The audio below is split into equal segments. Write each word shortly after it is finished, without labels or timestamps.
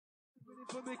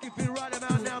For make you feel right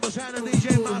about now, the sound of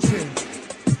DJ Massive.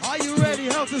 Are you ready,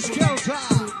 Helter Skelter?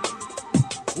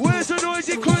 Where's the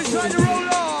noisy crew inside the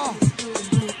roller?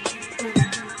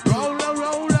 Roller,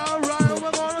 roller, roller,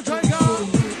 we're gonna take off.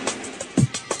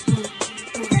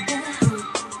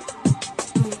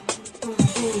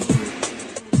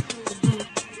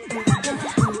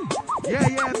 Yeah,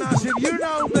 yeah, Massive, you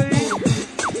know me.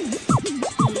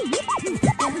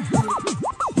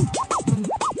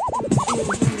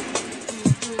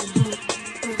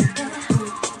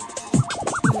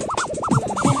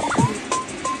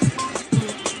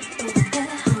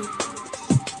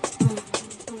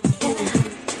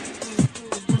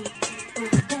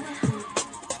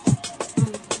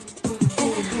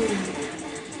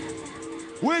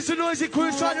 Where's the noisy crew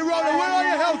inside the roller? Where are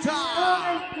you, Helter?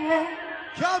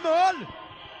 Come on!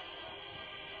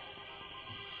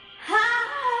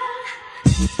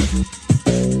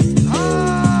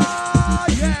 Ah,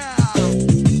 yeah!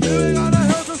 Doing on a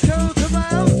Helter Skelter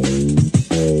man.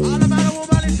 On a man or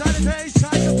woman inside the day,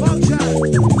 inside the function.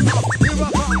 Here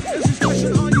I come. This is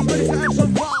question, are you ready to have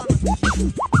some fun? Here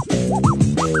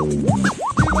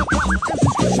I come. This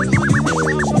is question, are you ready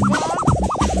to have some fun?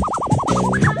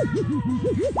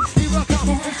 Here I come.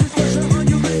 This is question, are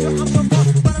you ready to have some fun?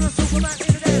 But I'm a Superman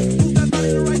in the air. Move that body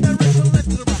in the right direction, left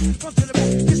to the right, front to the back,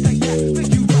 just like that.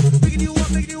 Make you rock, making you up,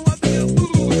 making you up, making you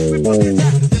ooh. We're fucking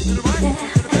that, left to the right, front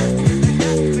to the back, just like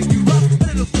that. Make you rock, but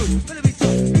it looks good, but it be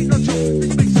tough. Ain't no joke, did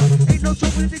you make some? Ain't no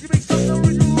joke, did you make some? No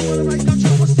original rule, but the right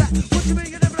culture. What's that? What you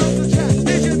mean you never know the chat?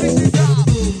 DJ mix it up.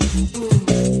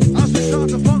 As we start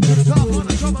to function top on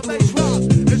the drum and bass rock,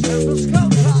 it's Helter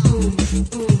Skelter.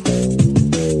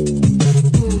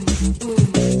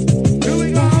 Here we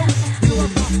go. Here I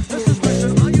come. This is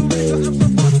question. Are you ready to have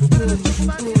some fun? Better than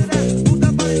Superman in the air. Move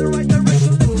that body in the right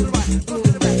direction, left to the right, front to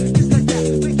the back, just like that.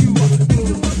 Make you up, make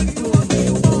you up, make you up, make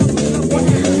you up. Put it up, put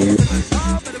it up. Better be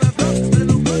tough, better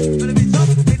look good, better be tough.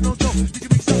 Ain't no joke. Did you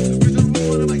make some? Original rule,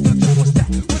 wanna make some chat? What's that?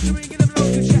 What you mean you never know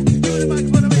the chat? Give it a mic,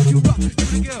 wanna make you rock.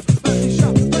 Give it a girl, fancy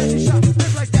shot,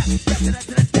 just like that. Back to that,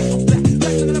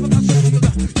 back to the never got shit to your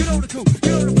gut. You know the coup,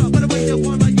 you know the block, better wait that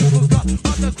one like you forgot.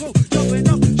 On the crew, jumping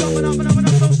up and up and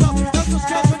up, don't stop. Helter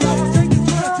Skelter, now we'll take it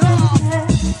to the top.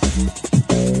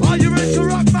 Are you ready to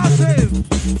rock, Massive?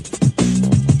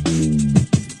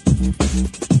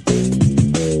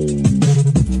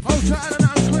 Hold tight and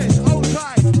Chris, hold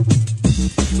tight.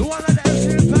 The one at the MC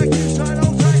Impact inside,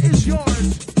 hold tight, is yours.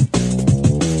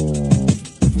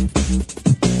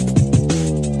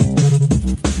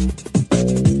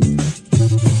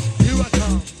 Here I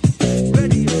come,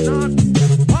 ready or not.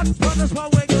 Hot brothers, what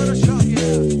we're gonna shock you.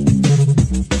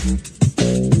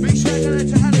 Big shout out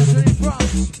to Allison in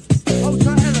France. Hold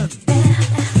tight, Ellen.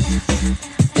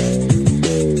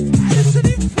 Allison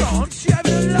in France, she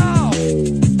having a laugh.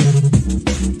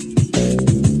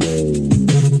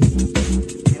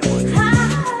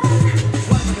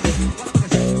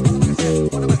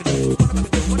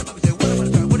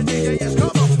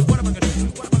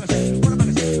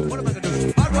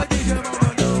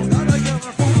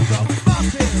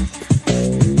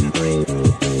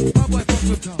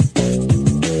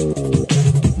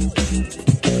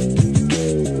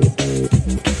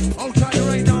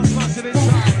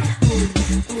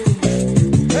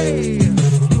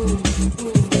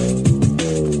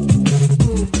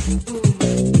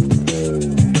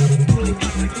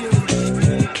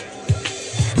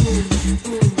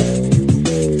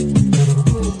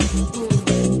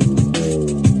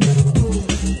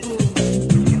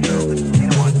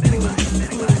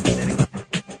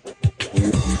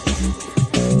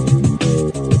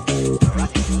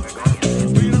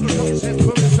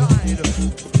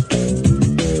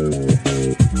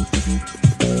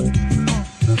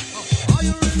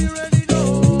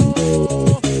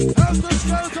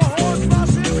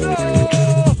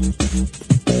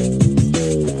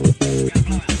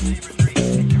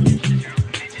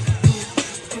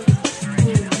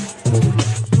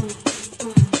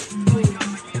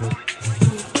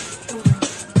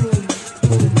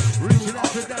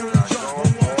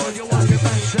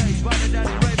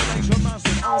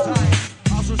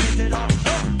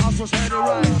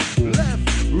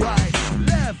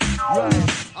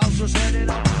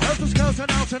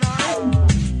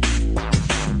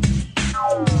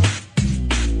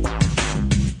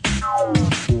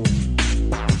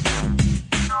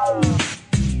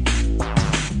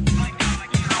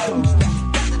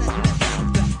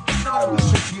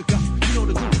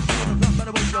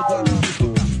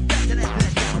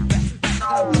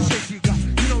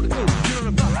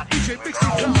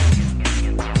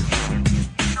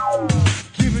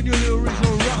 Giving you the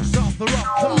original rocks off the rock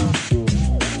cut.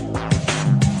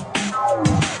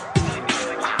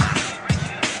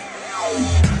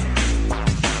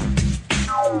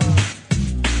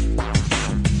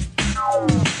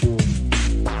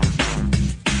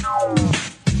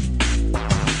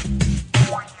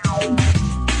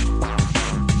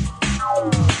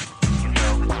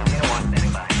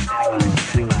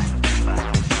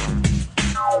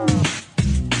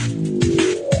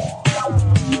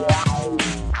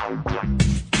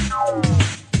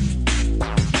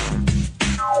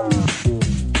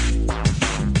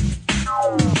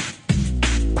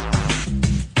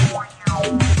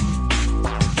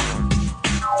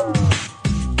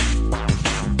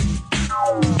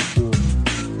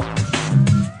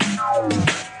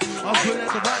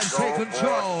 buttons, take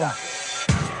control.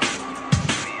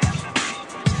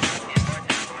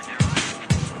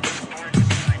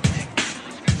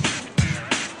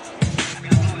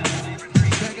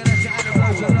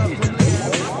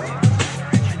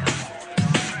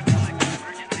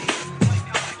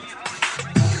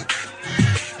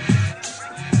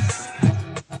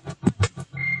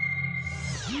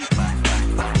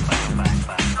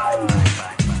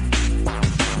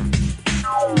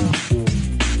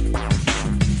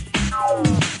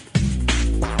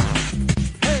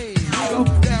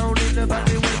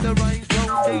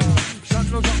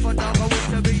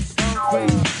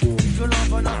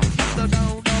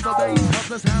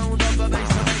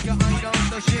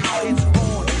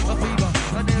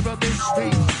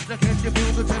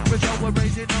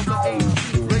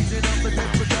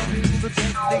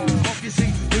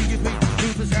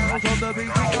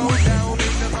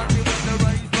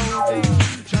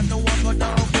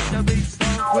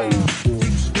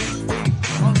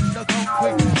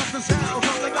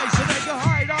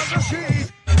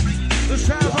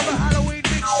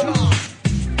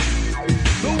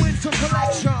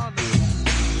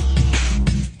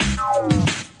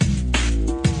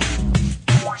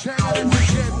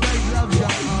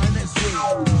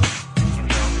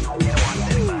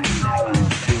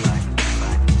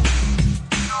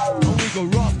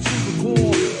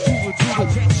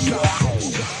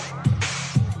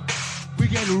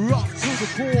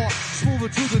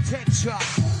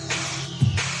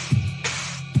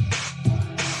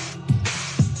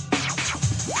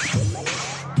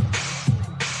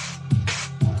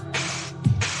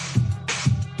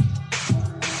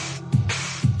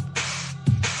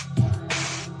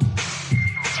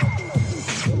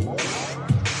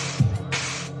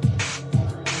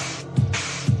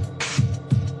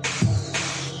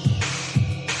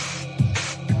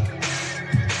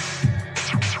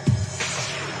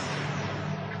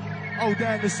 Oh,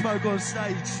 damn, the smoke on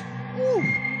stage. Woo.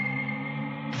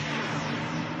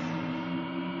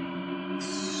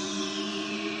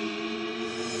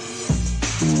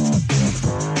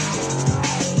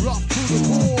 Rock to the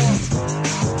core.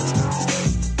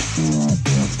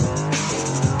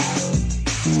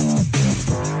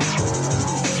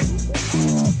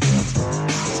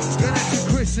 Get at you,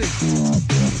 Chrissy.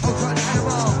 Hold tight the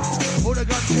animal. All the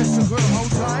gun chest crew,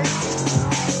 hold tight.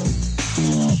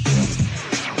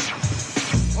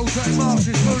 Take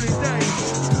Marsh's Morning Day.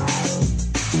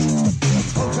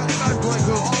 Oh, take the bad boy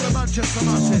crew, all the Manchester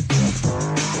massive.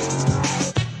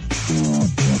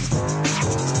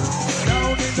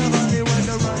 Down in the valley where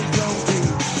the rains don't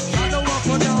deep. I know up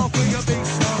and down for your big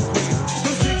star queen.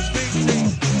 To 6 feet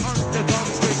deep, under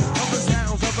concrete. Of the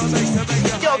sounds of a bass to make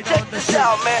you hide on the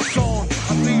sound, man. Storm,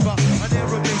 a fever, an air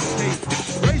of misty.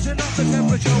 Raising up the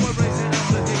temperature, we're raising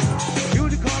up the heat.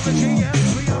 Unicorn, the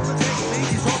GM3 of the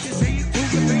technique is what you see.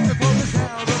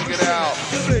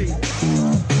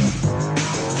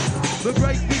 The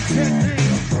great big technique.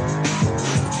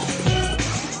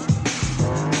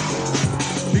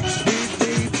 Big speed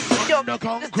deep. Yo, the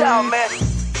concrete. Down, man.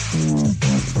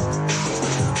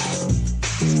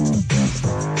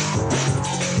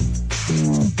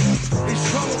 It's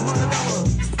trouble on another.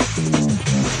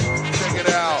 Check it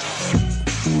out.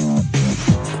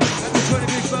 Happy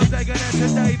 25th birthday going out to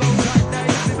Dave. Old tight day.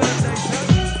 Happy birthday, son.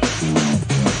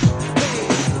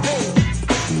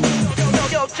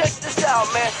 Yo, check this out,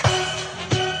 man.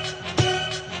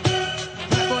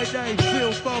 Dave,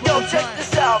 Phil, Bob, yo, check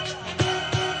this out.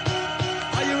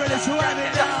 Are you ready to have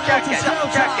it now? Check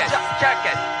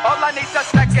it. All I need's a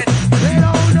second. They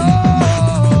don't know.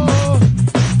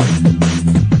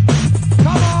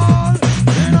 Come on,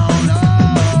 they don't know.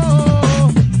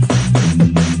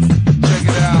 Check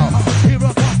it out. Here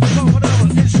I come, whatever.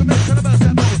 Instruments and the best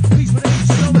that move. Peace with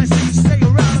each, no message. Stay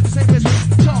around like the same as me.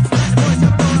 Talk, let the boys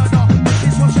have a know.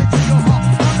 It's what's into your heart.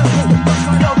 Wonderful.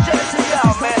 Yo, check this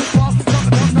out, man.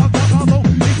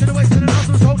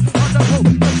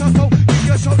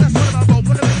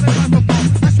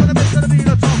 That's what the best of the beat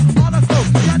on top. On the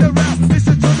floor,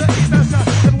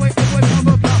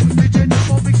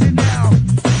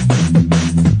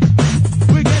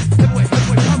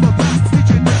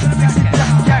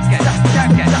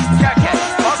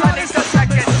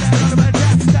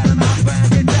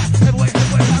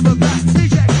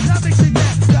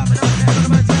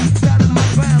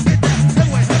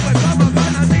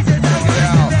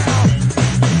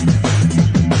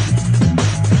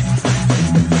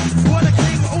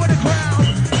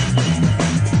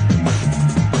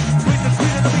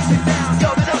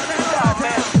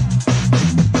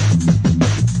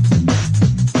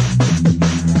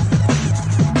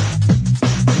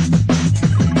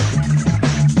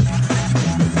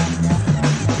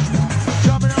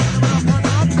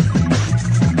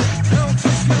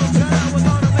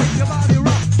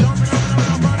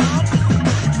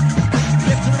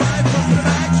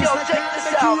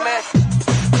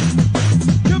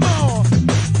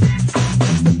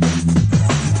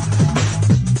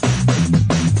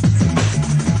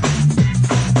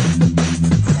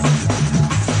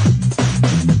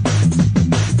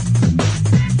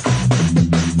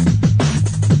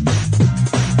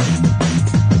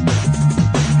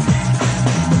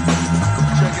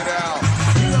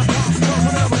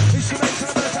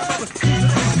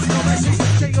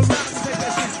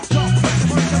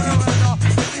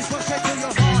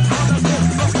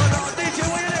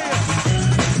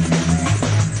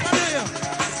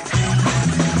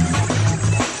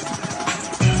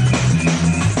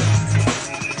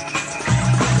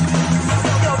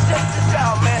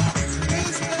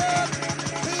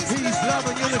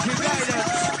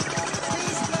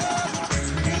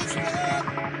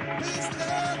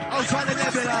 Outside the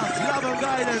nebula, love and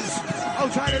guidance.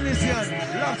 Outside Elysian,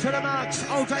 love to the max.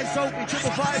 Outside Sophie,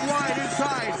 555 wide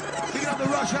inside. Picking up the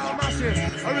Rush Hour Massive.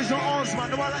 Original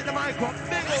Osman, the one like the micro.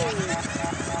 Biggle.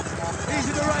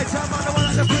 Easy the right hand, man, the one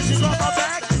like the push is on my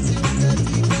back.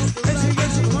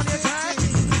 Investigation on the attack.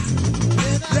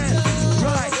 Left,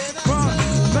 right, front,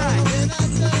 back.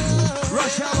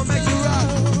 Rush Hour make you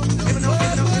rock. Even though,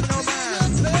 man.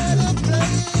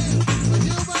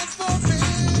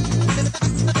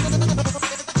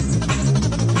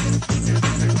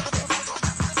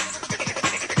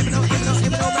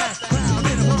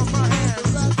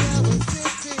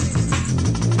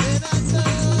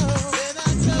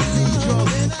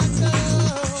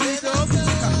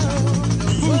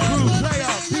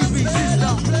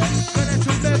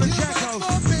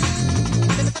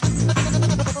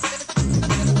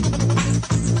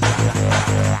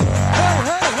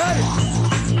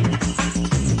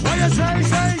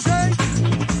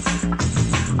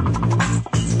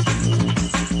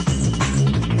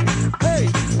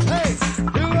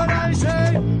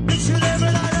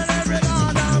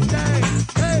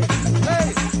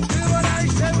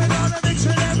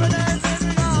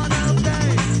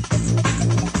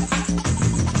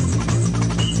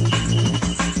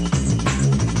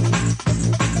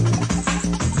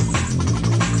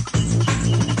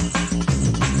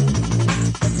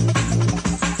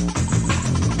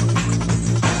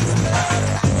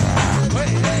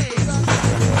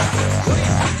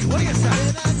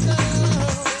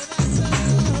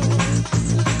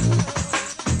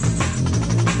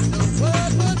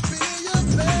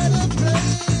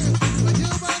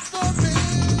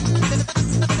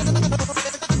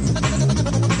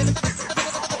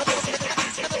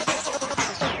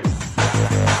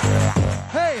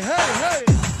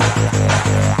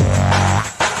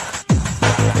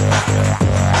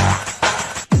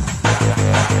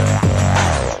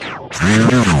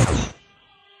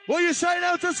 What you saying,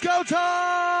 Helter Skelter?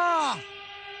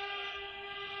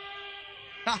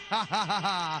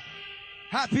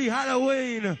 Happy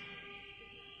Halloween.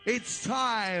 It's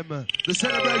time. The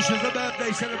celebration, the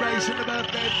birthday celebration, the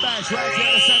birthday bash right here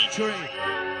at the sanctuary.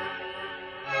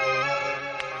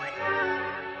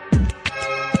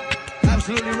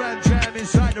 Absolutely ram jam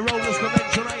inside the Rollers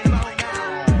Convention right about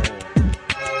now.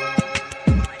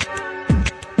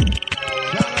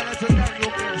 Shout out to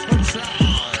Daniel Gibbs from South.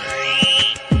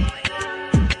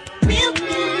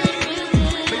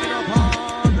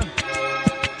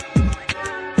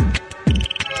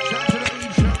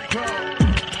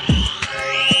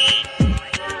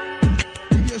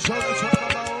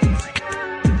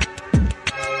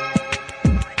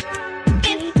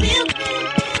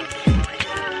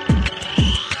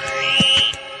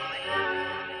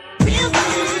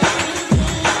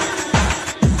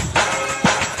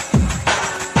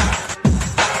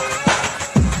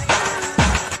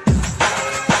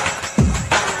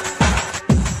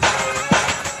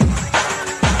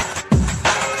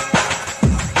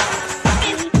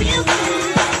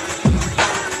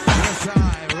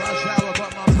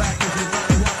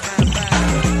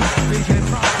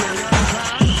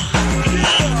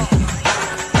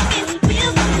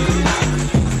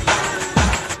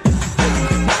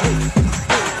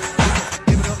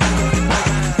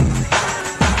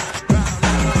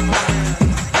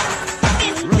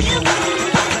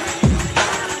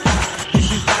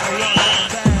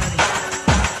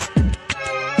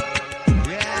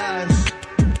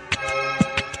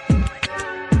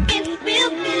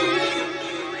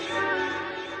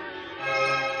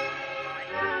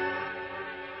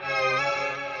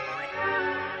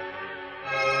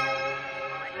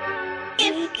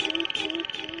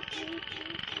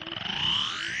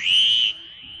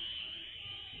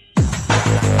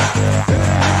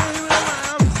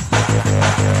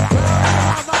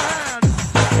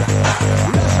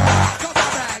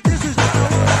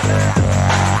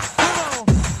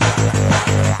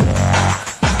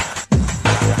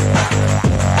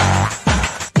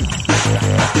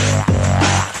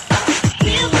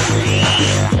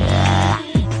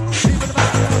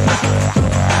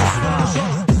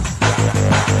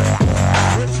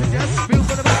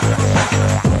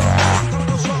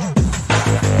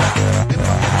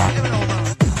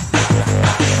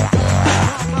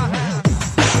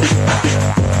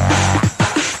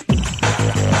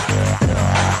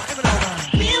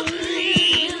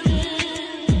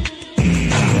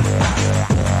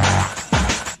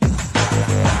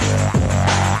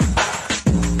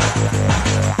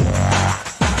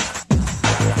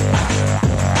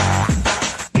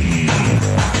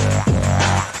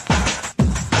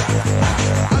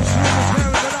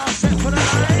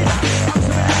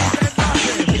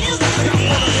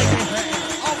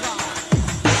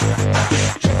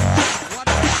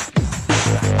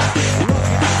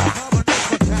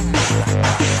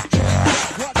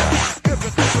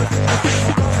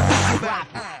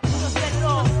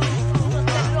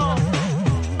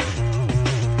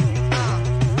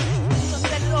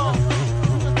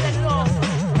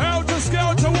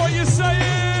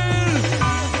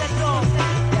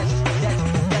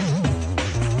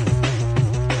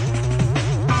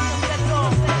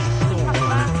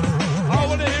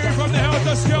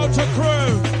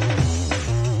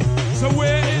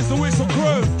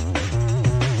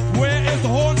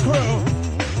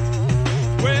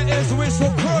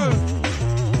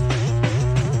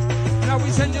 Now we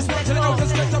send this one to the Helter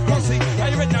Skelter posse. Are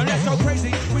you ready now? Let's go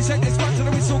crazy. We send this one to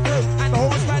the whistle crew and the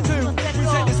horseman too. We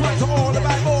send this one to all the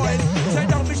bad boys. Say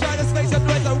don't be shy to space and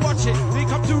weather. Watch it. We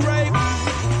come to rave.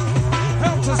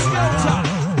 Helter Skelter.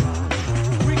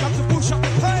 We come to push up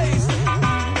the pace.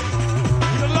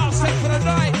 The last set for the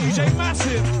night. DJ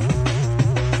Massive.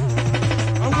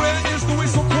 And where is the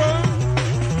whistle crew?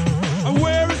 And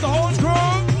where is the horns crew?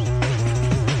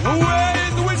 And where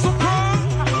is the whistle crew?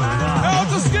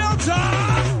 Helter Skelter!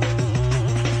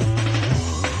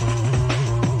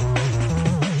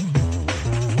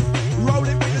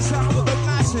 Rolling with the sound of the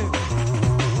massive.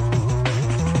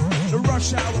 The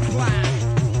rush hour plan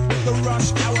with the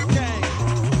rush hour gang.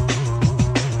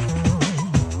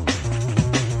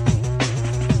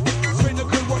 Swing the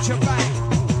crew, watch your back.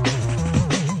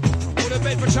 Put a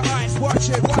bed for your eyes, watch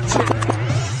it, watch it.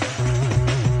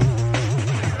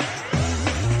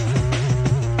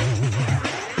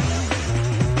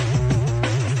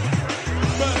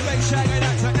 Shagging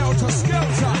out to Helter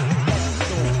Skelter.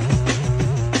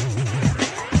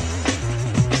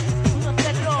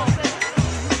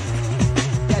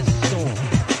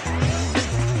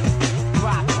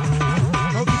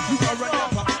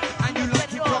 And you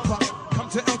like it proper, come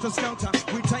to Helter Skelter.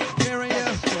 We take care of you.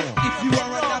 If you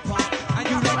are a rapper and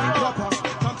you like it proper,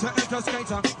 come to Helter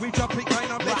Skelter. We drop it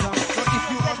kind of better. But if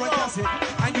you are a classic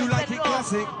and you like it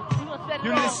classic,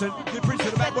 you listen, you preach to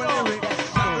the bad boy lyric.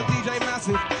 Now the DJ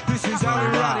Massive, this is how we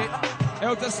run it.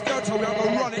 Helter Skelter, we're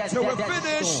gonna run it till we're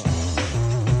finished.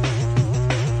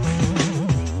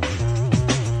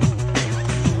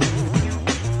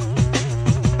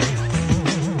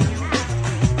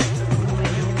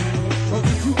 But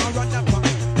if you are a rapper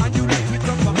and you like it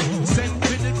proper, send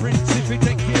to the prince if you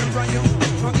take care of you.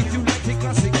 But if you like it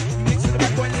classic, mix to the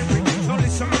bad boy lyric. Now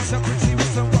listen, listen, pretty,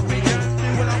 listen what we can do.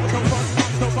 Well, I will go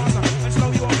fast, go faster, and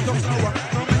slow you up, go slower.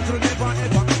 No mental never,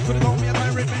 ever. Could have told me I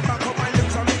remember, got my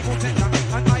lips are equal tender.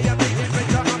 And I am the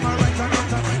inventor, I'm a writer,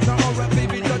 not a mentor. Or a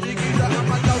baby, judging geezer,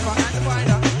 I'm a lover and a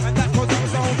fighter. And that's cause I'm a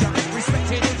soldier.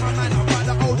 Respected in my manner by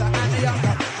the older and the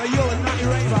younger. Or you're a nutty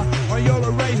raver, or you're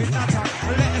a raving nutter.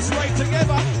 And let us rave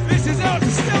together. This is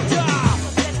Helter Skelter!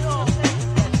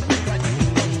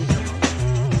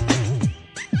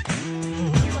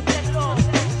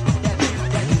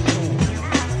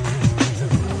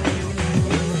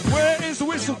 Where is the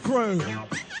whistle crew?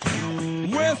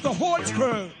 Where's the horns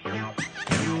crew?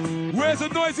 Where's the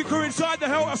noisy crew inside the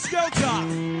Helter Skelter?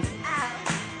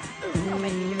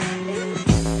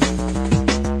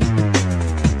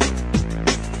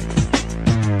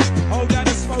 Hold down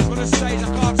the smoke on the stage, I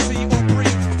can't see or breathe.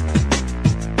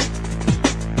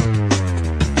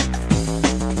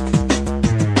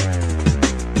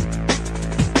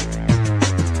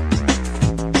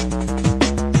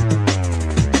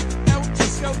 Helter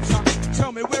Skelter,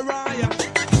 tell me where are you?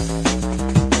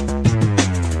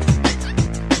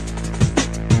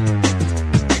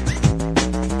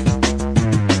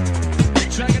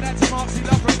 Dragging out to Marcy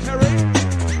Love and Kerry.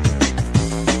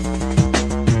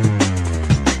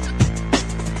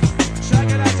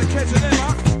 Dragging out to Ketanema.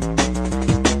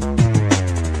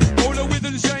 All the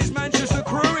Withens, James, Manchester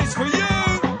crew is for you.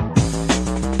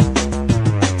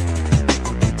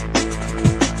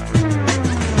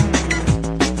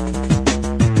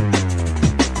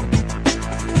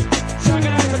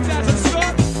 Dragging out to Daz and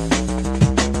Scott.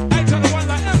 Ain't to the one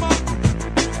like Emma.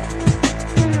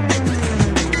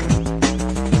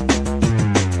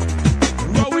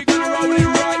 Rolling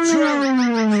right through.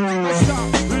 Let's start.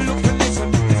 Look and listen.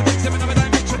 It's a big step in another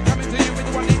dimension. Coming to you with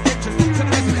the one intention. Send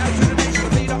a message out to the nation.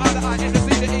 Be the other eye in the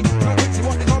city. No Quincy,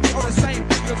 what they call me all the same.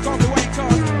 You've gone the way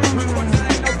cars. Who wants to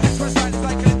name? No flex for a sign. It's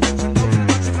like an invention. No to the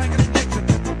function like an injection.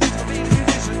 No peace for being a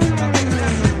musician. About making a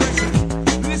natural impression.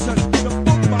 Listen, the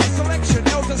book by selection.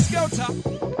 Helter Skelter.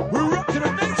 We're rocking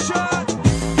a nation.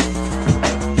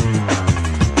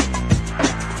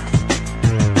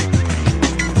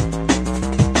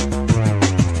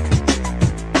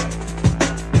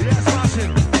 Yes,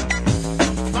 Martin.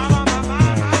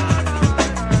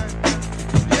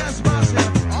 Yes, Martin.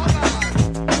 All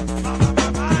right.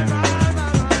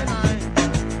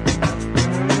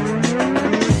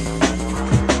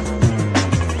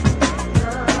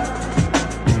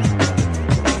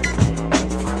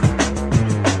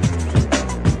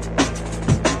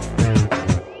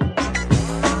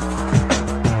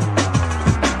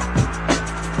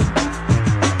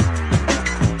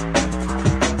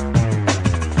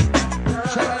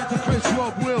 Shout out to Chris,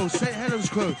 Rob, Will, St. Helens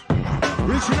crew.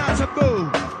 Reaching out to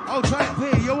Boo. Old Tight P,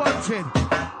 you're wanted.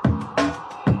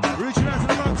 Reaching out to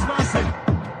the monks, Marcy.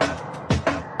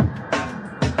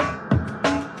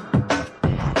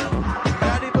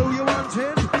 Daddy Boo, you're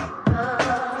wanted.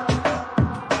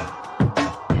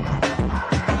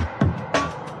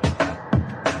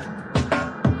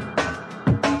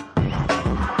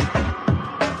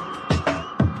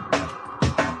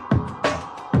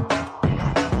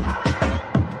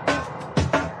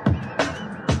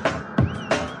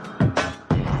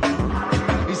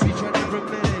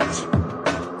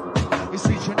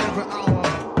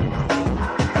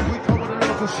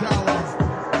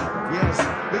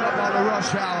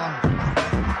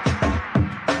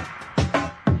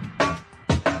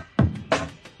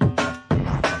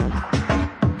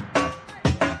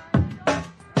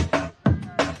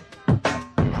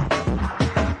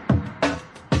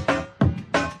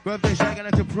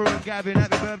 on, Gavin.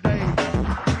 Happy birthday.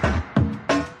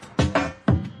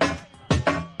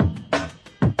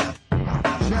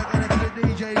 Shout out to the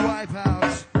DJ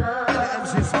Wipehouse. The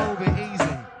MC Smallby,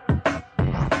 easy.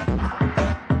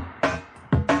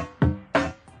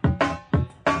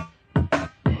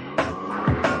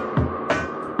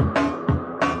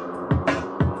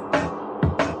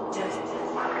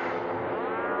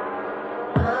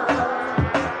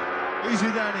 Easy,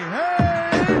 Danny.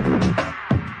 Hey!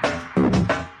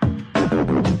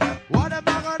 What am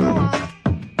I gonna want?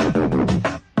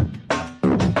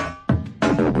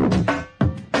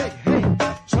 Hey, hey.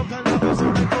 Sometimes I feel so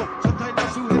let go. Sometimes I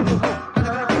feel hit the flow. And I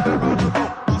gotta keep it round the flow.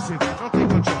 Massive, not take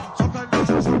control. Sometimes I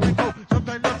feel so let go.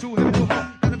 Sometimes I feel hit the flow.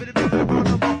 And a bit of it round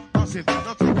the flow. Massive,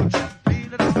 not take control. Feeling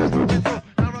the stress from the flow.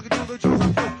 Now I can do the chores I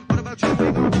flow. What about you? What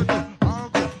you gonna do? I'll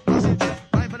go. Massive,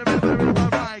 right for the rhythm, I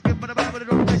ride. Get for the back, but it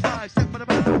don't waste time. Step for the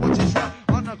back, watch it try.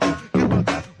 On the go, get my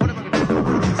gun. What am I gonna do?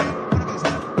 What am I gonna say? What am I gonna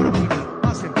say? What am I gonna do?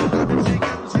 Massive, I've been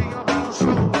singing about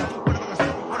show. What am I gonna say?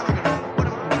 What am I gonna do? What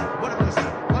am I gonna do? What am I gonna say?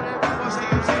 What am I gonna say?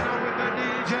 I'm singing with the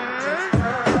DJ.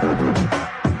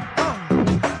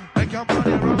 Make your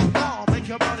body run, make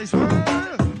your body swirl.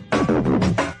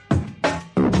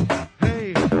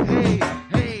 Hey, hey,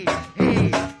 hey, hey,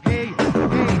 hey, hey,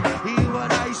 hear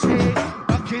what I say.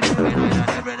 Rocking every night and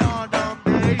every night all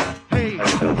day. Hey,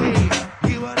 hey,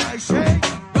 hear what I say.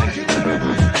 Rocking every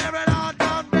night and every night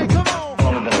all day. Come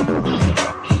on.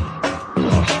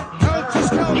 Helter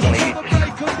Skelter till the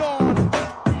break of dawn.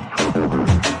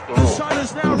 The sun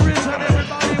has now risen.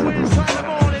 Everybody wins by the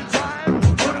morning time.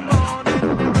 Good morning,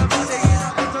 everybody.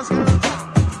 Helter Skelter.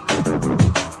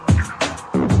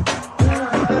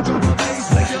 The drum and bass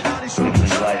make your body strong.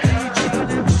 DJ and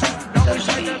MC. Now we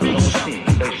say the big shot.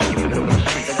 Let's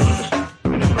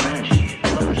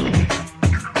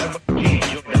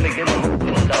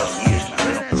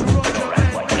rock your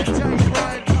band. Take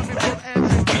right coming from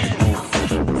everybody.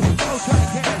 Okay,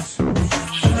 guys.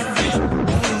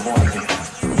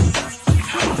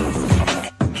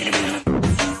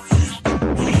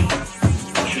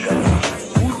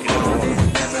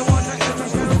 Everyone at Helter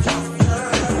Skelter.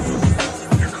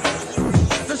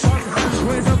 The sun has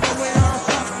risen, but we are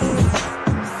coming.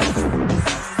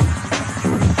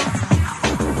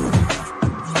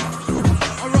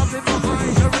 I'm rubbing my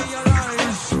eyes, I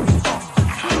realize.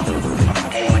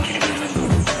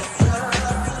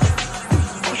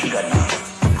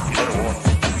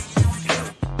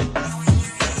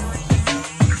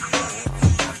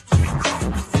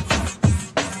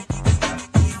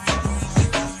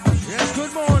 Yes,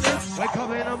 good morning. Wake up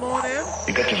in the morning.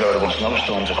 You got your veritable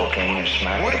snowstorms of cocaine and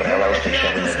smack, Wake but hell else up to in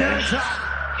shove in the the hands. Skelter.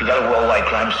 You got a worldwide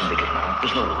crime syndicate now.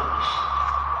 There's no rules.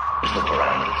 There's no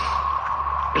parameters.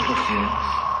 There's no feelings.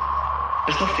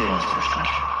 There's no feelings in this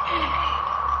country.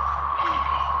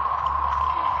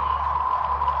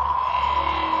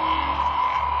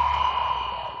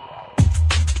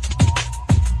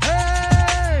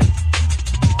 Hey!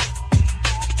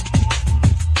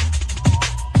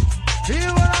 Hear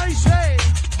what I say.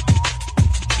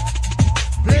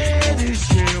 Play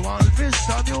this year on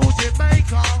Vista Music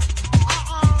Maker.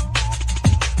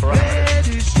 Play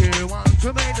this year one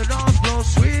to make the dance floor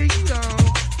sweeter.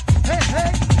 Hey,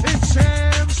 hey, it's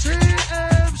MC.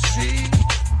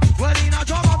 Well, in a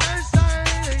drum and bass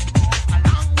thing,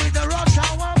 along with the rush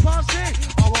hour posse,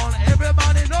 I want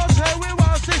everybody know say we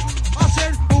want it. I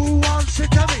said, who wants it?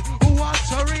 Tell me, who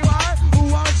wants a rewind? Who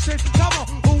wants it? Come on,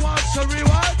 who wants a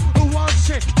rewind? Who wants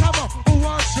it? Come on, who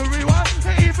wants a rewind?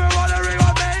 Hey, if you want a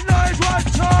rewind, make noise one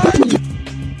time.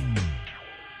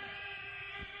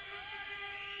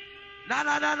 Nah.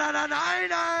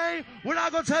 We're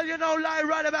not gonna tell you no lie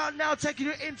right about now, taking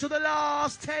you into the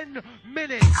last 10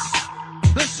 minutes.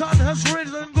 The sun has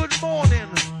risen, good morning.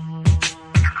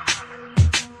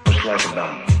 What's life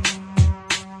about?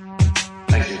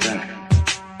 Makes you think.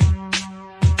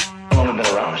 I've only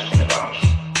been around this 20 hours.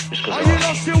 Just Are because you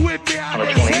not still with me out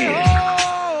Another there? 20 Say years.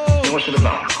 ho! What's it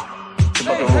about? It's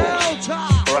about Hey, the rules. Helter!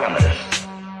 Parameters.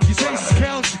 You say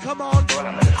Skelter, come on.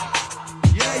 Parameters.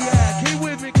 Yeah, keep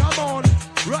with me, come on.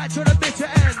 Right to the bitter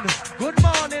end. Good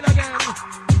morning again.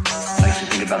 Makes you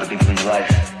think about the people in your life.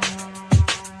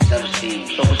 Self-esteem.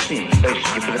 Self-esteem.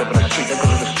 Basically, you pick it up on the street. They go to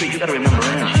the street. You gotta remember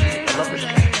energy. I love this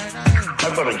guy. My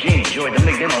brother Gene, Joy,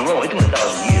 they don't roll. They do it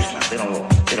 1,000 years now. They don't roll.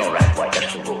 They don't rap white.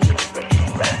 That's the rule. They don't break. They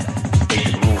don't rap.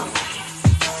 Basic rules.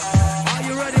 Are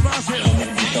you ready, Massive?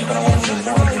 Something I want to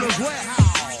do. Rovers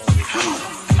Warehouse.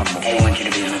 I want you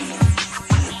to be humble.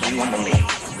 You want to me.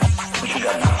 What you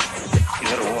got now? You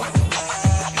gotta walk.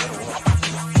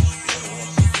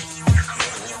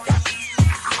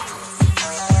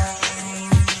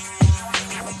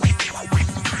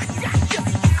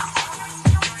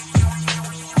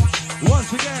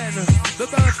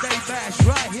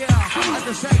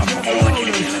 the section of the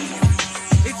rollers.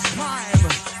 It's time.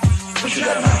 What you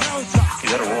got now? You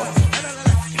got a war.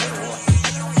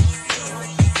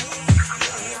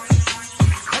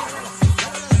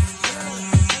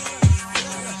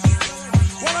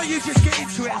 Why don't you just get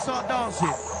into it and start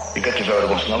dancing? You got your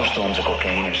veritable snowstorms of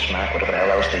cocaine and smack, whatever the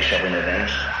hell else they shove in their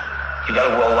veins. You got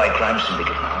a worldwide crime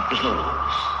syndicate now. There's no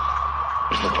rules.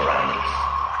 There's no parameters.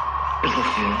 There's no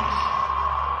feelings.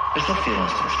 There's no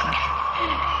feelings to this country.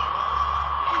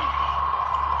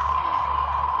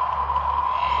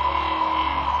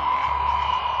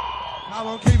 Come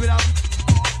on, keep it up.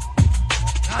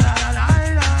 La la la la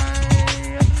la.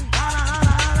 La la la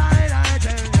la la la.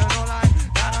 Tell you no lie.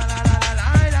 La la la la la la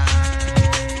la.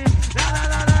 La la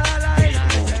la la la la.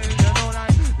 Tell you no lie.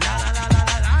 La la la la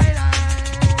la la la.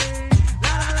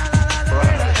 La la la la la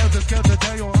la. Helter Skelter,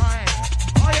 tell you why.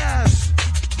 Oh yes.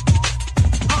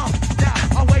 Now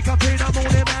I wake up in the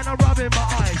morning and I'm rubbing my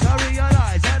eyes. I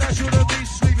realize that I shouldn't be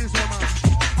sleeping so much.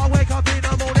 I wake up in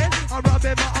the morning, I'm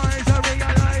rubbing my eyes. I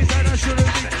realize that I shouldn't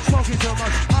be smoking so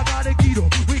much. I got a keto,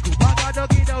 wiggle, I got a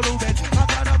keto movement. I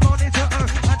got a money to earn,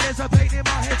 and there's a pain in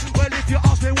my head. Well, if you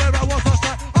ask me where I was last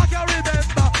night, I can't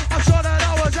remember. I'm sure that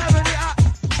I was having it at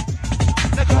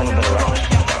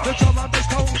the drum and bass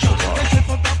culture. They slip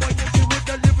from that boy into with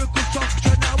the lyrical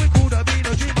structure. Now it could have been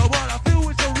a dream, but what I feel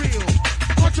is so real.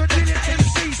 100 million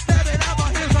MCs stabbing at my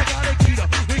heels. I got a keto,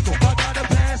 wiggle, I got a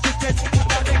plastic test. I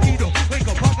got a keto,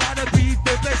 wiggle, I got a beat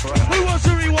the best. Who wants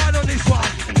to rewind on this one?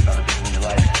 Think about the people in your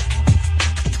life.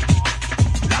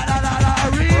 La la la la,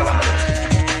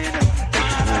 rewind.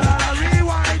 La la la la,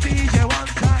 rewind. DJ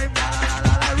one time. La la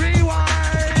la la,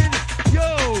 rewind. Yo.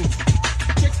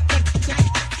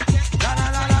 La la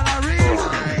la la,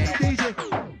 rewind. DJ.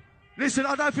 Listen,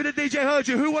 I don't think the DJ heard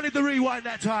you. Who wanted the rewind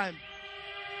that time?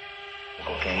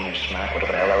 Cocaine and smack,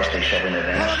 whatever the hell else they shove in their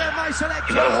Hello veins. there, my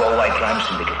selector. You got a worldwide crime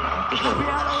syndicate now. There's no Happy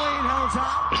rules. Halloween, Helter.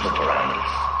 There's no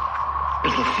parameters.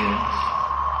 There's no feelings.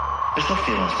 There's no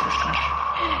feelings to this country.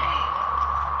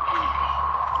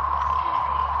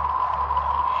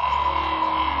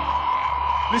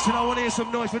 Listen, I want to hear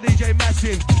some noise for DJ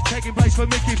Massive, taking place for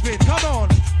Mickey Finn. Come on.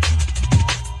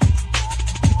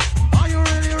 Are you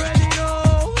really ready?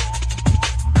 No.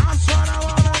 That's what I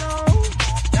want to know.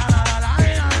 La la la la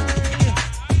la.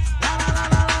 La la la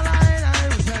la la la.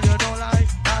 Tell you no lie.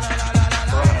 La la la la la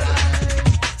la.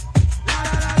 La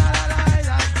la la la la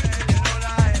la. Tell you no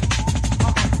lie.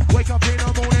 Wake up in the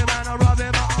morning and I'm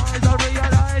rubbing my eyes. I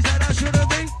realize that I shouldn't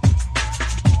be.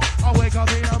 I wake up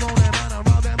in the morning and I'm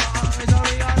rubbing my eyes. I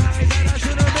realize that I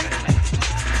shouldn't be.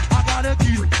 I got a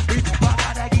key, I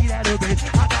got a key that a bit.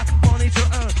 I got money to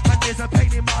earn, and there's a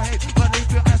pain in my head. But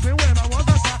if you ask me when I was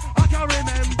last night, I can't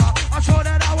remember. I'm sure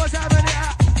that I was having it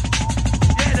at.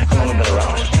 Yeah, the All a bit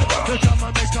around. the drum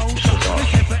and bass goes. The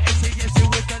step for ACS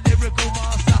with the lyrical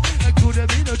master. It could have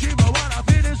been a dream, but what I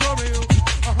feel is so real.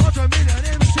 100 million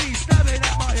MCs stabbing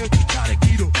at my head. Got a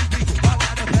keto, wiggle, I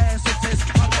gotta pass the test.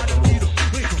 I got a keto,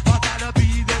 wiggle, I gotta be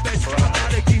the best. I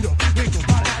got a keto, wiggle,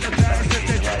 I gotta pass the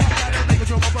test. I gotta make a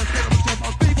drum up and spin up and jump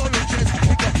on people in chest.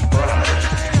 We go, la la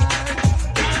la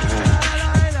la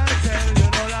la la, tell you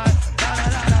no lie. La la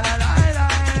la la la la la,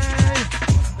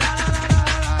 la la la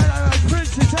la la la.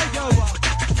 Prince, take over.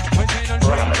 When they don't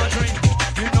dream my dream,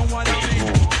 you know what I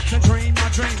mean. To dream my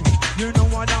dream, you know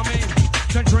what I mean.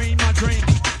 To dream my dream,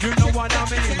 you know what I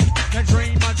mean. To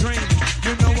dream my dream,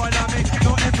 you know what I mean.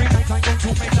 No, every night I go to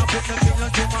bed, I put the pillow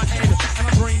to my head, and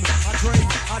I dream, I dream,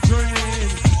 I dream.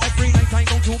 Every night I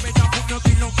go to bed, I put the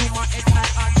pillow to my head, and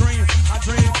I dream, I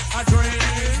dream, I dream.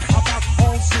 About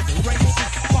horses, races,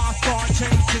 fast car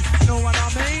chases. Know what I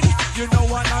mean? You know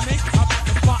what I mean? About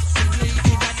the boxing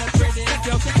ladies and the pretty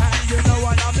girls, and you know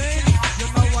what I mean? You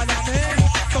know what I mean?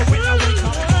 So when I wake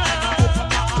up and I open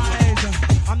my eyes,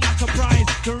 I'm not surprised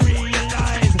to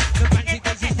realize the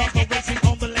fancy start to racing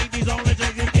on the ladies, all the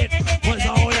ladies get was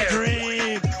all a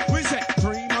dream. We say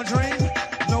dream a dream,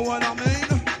 know what I mean?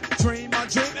 Dream a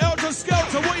dream. Helter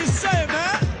Skelter, what you saying,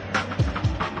 man?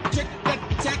 Check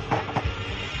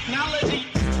technology.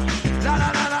 La la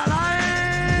la la la.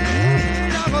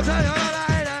 I'm gonna tell you la la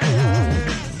la.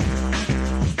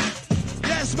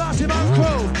 Yes, Massive and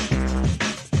Crew.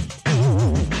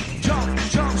 Jump,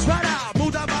 jump, spread out,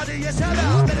 move that body, yes, head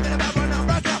out. Bit of a run out,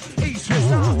 rock out, east, west,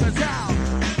 north, and south.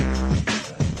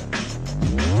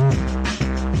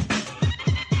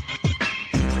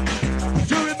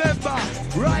 Do remember,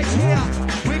 right here,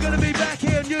 we're gonna be back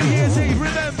here New Year's Eve.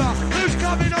 Remember, who's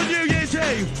coming on New Year's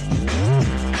Eve?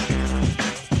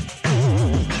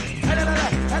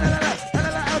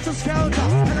 Helter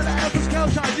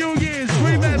Skelter, New Year's,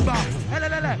 remember.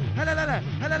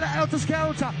 Helter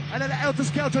Skelter, and then the Helter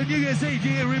Skelter New Year's Eve,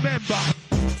 you remember.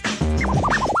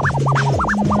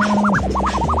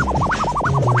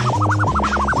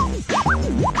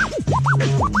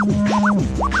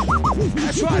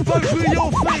 That's right, both with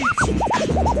your feet.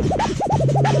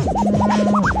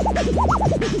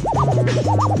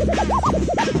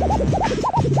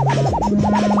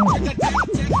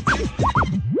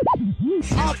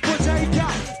 Up we'll take ya,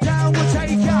 down we'll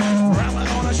take ya, round we're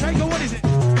gonna shake her, what is it?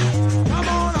 Come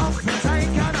on up we'll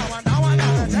take ya, now I know I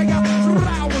gotta take ya,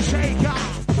 round we'll shake ya.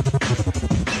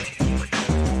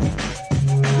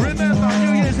 Remember,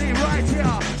 New Year's Eve right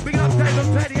here, big up David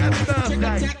Pratley, happy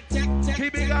birthday.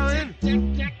 Keep it going.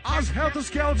 Us Helter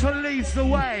Skelter leads the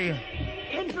way.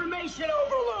 Information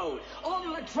overload! All the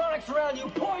electronics around you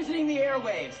poisoning the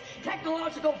airwaves!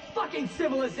 Technological fucking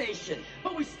civilization!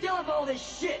 But we still have all this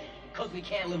shit, because we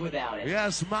can't live without it.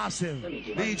 Yes, Massive.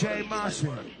 DJ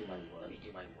Massive.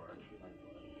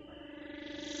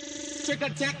 Trick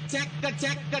attack,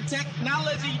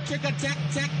 technology. Trick attack,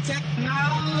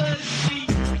 technology.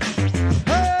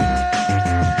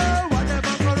 Hey,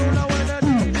 whatever corona when the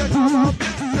DJ come up,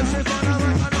 this is gonna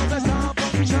rock on the sound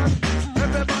function.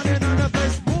 Everybody in the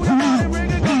place, move your body,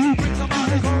 bring it up, bring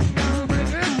somebody come down, bring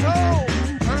it go.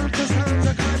 Turn to stand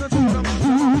the kind of to the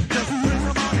maximum. Just bring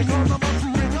somebody come up,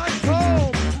 bring it go.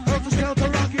 Helter Skelter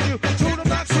rocking you to the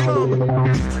maximum.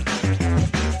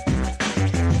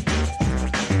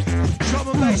 Drum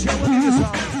and bass, yeah, we'll give you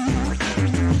some.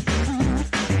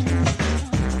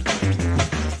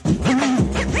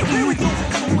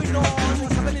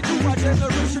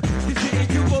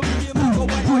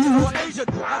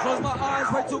 I close my eyes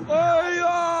right to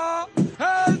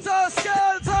Helter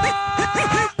Skelter.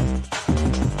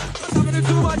 What's happening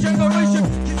to my generation?